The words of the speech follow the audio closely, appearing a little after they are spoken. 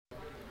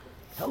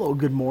Hello,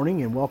 good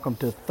morning, and welcome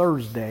to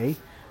Thursday.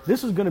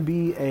 This is going to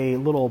be a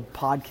little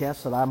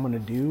podcast that I'm going to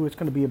do. It's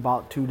going to be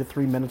about 2 to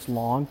 3 minutes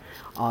long.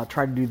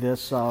 Try to do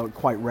this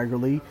quite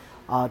regularly.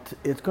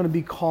 It's going to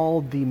be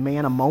called the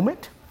Man a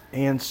Moment.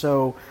 And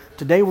so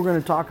today we're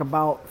going to talk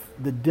about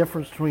the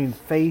difference between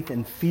faith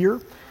and fear.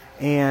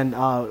 And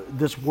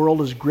this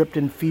world is gripped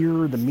in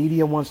fear. The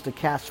media wants to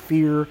cast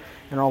fear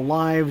in our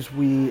lives.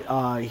 We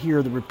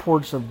hear the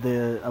reports of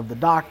the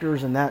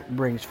doctors, and that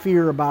brings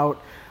fear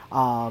about.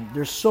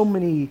 There's so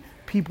many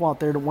people out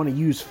there that want to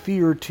use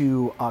fear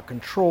to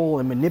control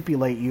and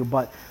manipulate you,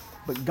 but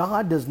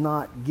God does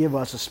not give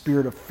us a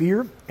spirit of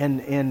fear.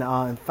 And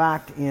in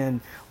fact, in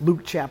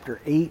Luke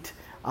chapter 8,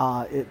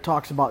 it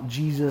talks about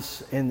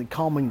Jesus and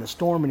calming the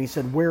storm, and he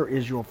said, "Where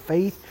is your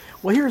faith?"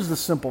 Well, here's the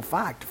simple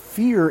fact: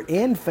 fear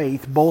and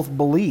faith both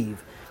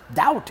believe.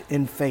 Doubt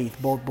and faith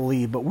both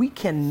believe, but we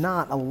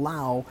cannot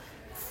allow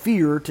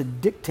fear to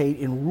dictate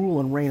and rule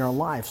and reign our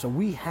lives. So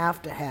we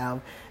have to have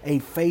a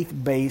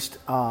faith-based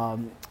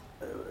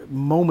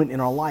moment in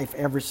our life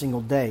every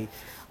single day.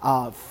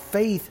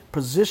 Faith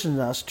positions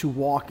us to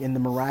walk in the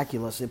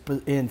miraculous,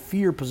 and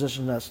fear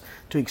positions us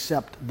to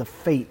accept the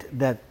fate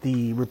that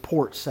the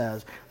report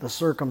says, the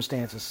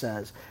circumstances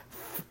says.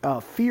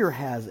 Fear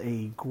has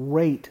a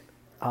great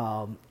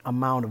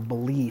amount of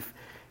belief,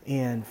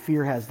 and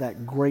fear has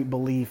that great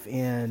belief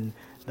in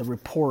the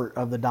report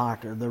of the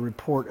doctor, the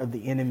report of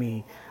the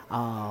enemy,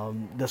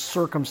 the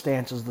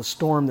circumstances, the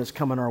storm that's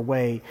coming our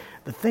way,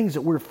 the things that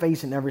we're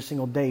facing every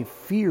single day.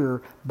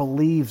 Fear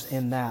believes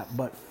in that,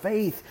 but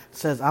faith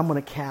says, I'm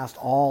going to cast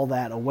all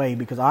that away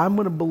because I'm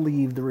going to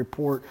believe the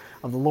report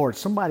of the Lord.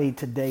 Somebody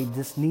today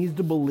just needs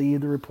to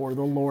believe the report of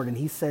the Lord, and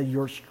he said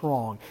you're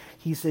strong.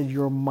 He says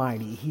you're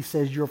mighty. He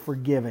says you're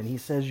forgiven. He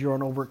says you're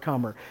an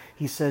overcomer.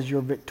 He says you're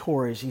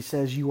victorious. He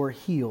says you are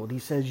healed. He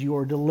says you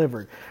are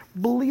delivered.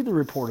 Believe the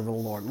report of the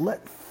Lord.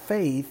 Let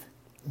faith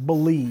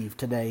believe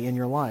today in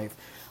your life.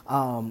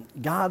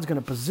 God's going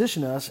to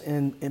position us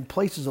in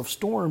places of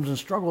storms and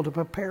struggle to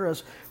prepare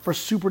us for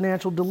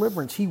supernatural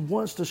deliverance. He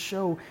wants to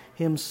show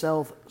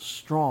himself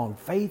strong.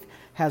 Faith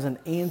has an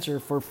answer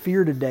for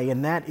fear today,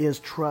 and that is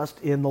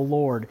trust in the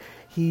Lord.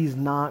 He's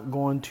not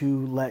going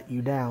to let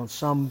you down.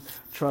 Some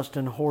trust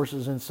in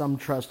horses and some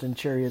trust in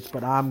chariots,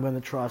 but I'm going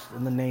to trust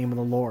in the name of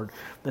the Lord.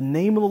 The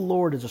name of the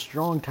Lord is a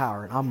strong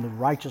tower, and I'm the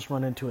righteous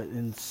run into it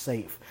and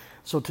safe.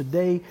 So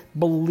today,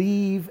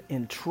 believe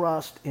and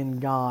trust in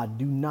God.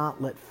 Do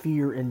not let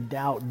fear and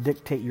doubt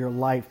dictate your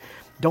life.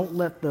 Don't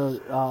let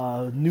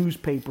the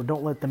newspaper,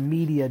 don't let the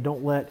media,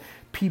 don't let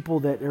people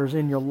that are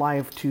in your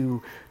life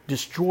to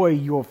destroy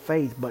your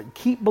faith. But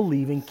keep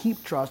believing,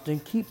 keep trusting,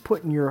 keep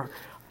putting your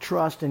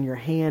trust in your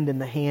hand in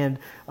the hand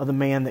of the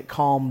man that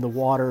calmed the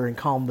water and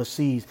calmed the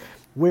seas.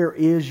 Where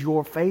is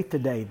your faith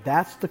today?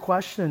 That's the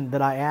question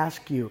that I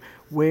ask you.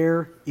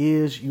 Where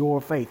is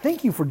your faith?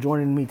 Thank you for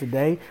joining me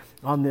today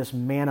on this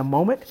Man a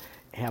Moment.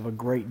 Have a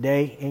great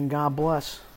day, and God bless.